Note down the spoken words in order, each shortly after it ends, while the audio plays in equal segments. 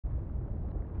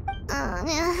Uh-huh.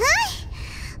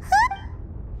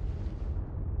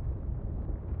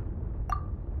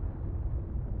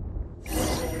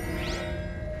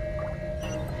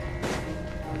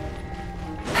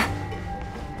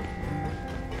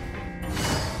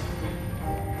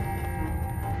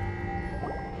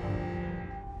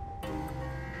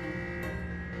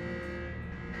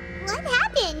 What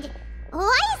happened?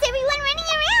 Why is everyone running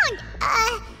around?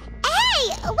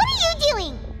 Hey, what are you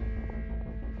doing?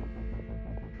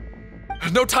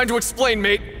 No time to explain,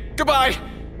 mate. Goodbye. Hey,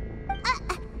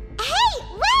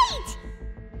 wait!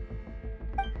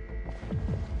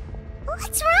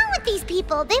 What's wrong with these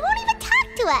people? They won't even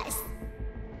talk to us.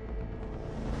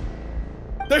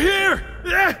 They're here!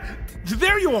 Yeah,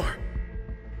 there you are!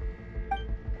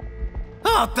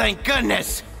 Oh, thank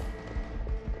goodness!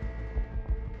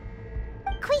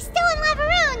 Quisto and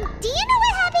Lavaroon, do you know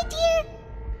what happened here?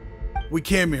 We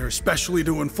came here especially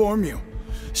to inform you.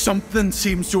 Something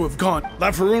seems to have gone.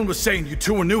 Lavaroon was saying you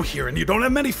two are new here and you don't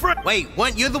have many friends. Wait,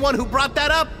 weren't you the one who brought that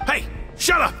up? Hey,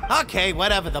 shut up! Okay,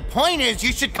 whatever. The point is,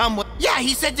 you should come with. Yeah,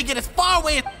 he said to get as far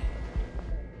away as.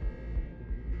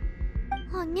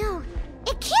 Oh no,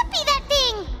 it can't be that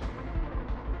thing!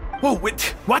 Whoa,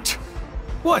 wait, what?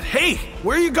 What? Hey,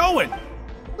 where are you going?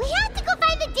 We have to go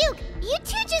find the Duke! You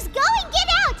two just go and get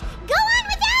out! Go on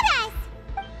without us!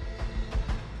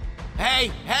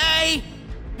 Hey!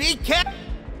 Be careful!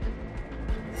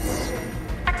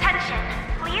 Attention!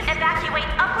 Please evacuate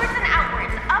upwards and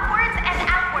outwards, upwards and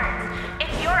outwards. If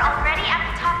you're already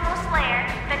at the topmost layer,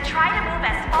 then try to move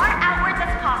as far outwards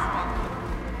as possible.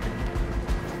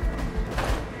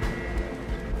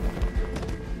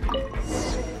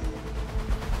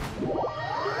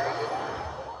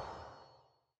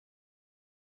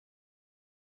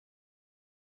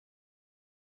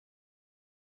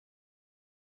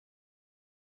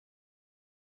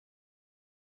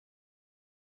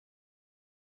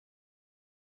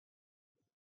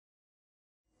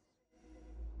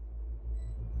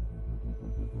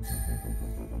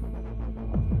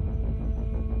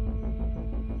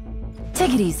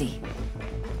 Take it easy.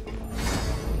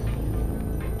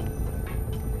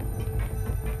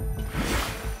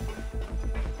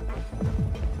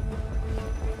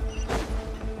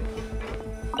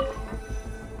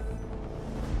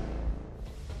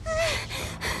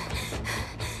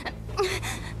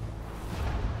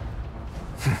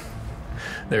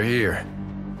 They're here.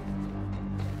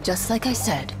 Just like I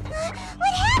said.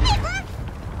 What happened?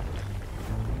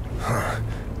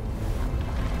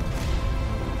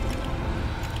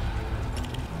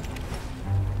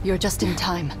 You're just in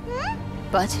time.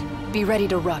 But be ready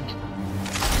to run.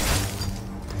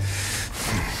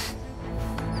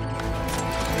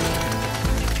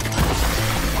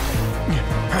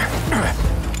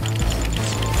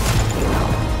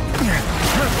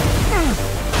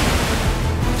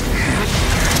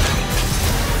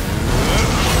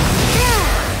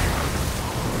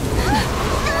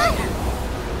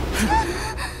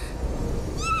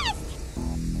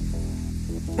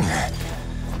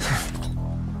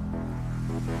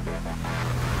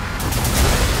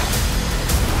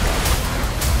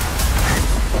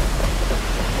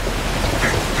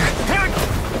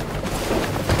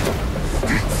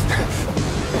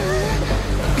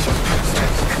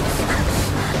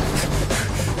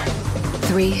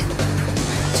 Three,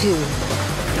 two,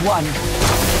 one.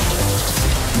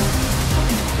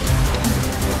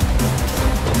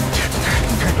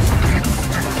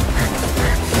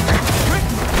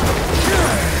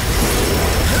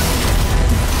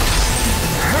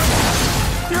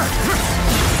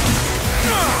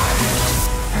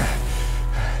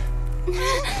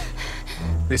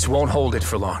 This won't hold it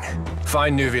for long.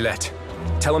 Find Neuvillette.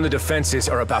 Tell him the defenses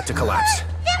are about to collapse. Then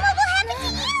what will happen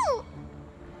to you?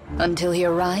 Until he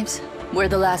arrives, we're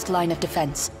the last line of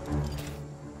defense.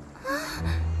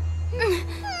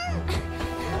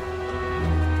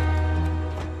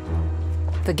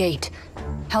 The gate.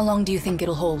 How long do you think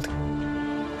it'll hold?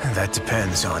 That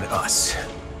depends on us.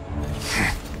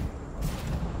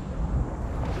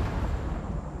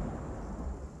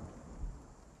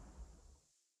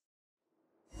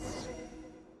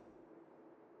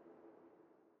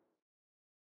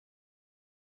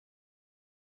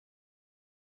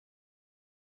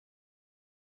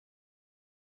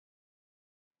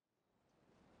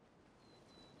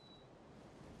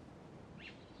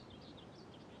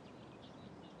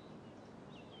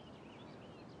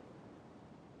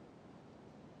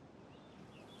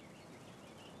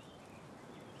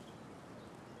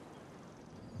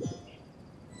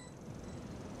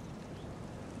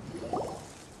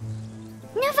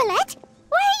 Neuvillette?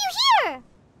 Why are you here?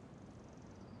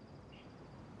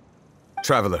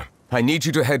 Traveler, I need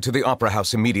you to head to the Opera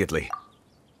House immediately.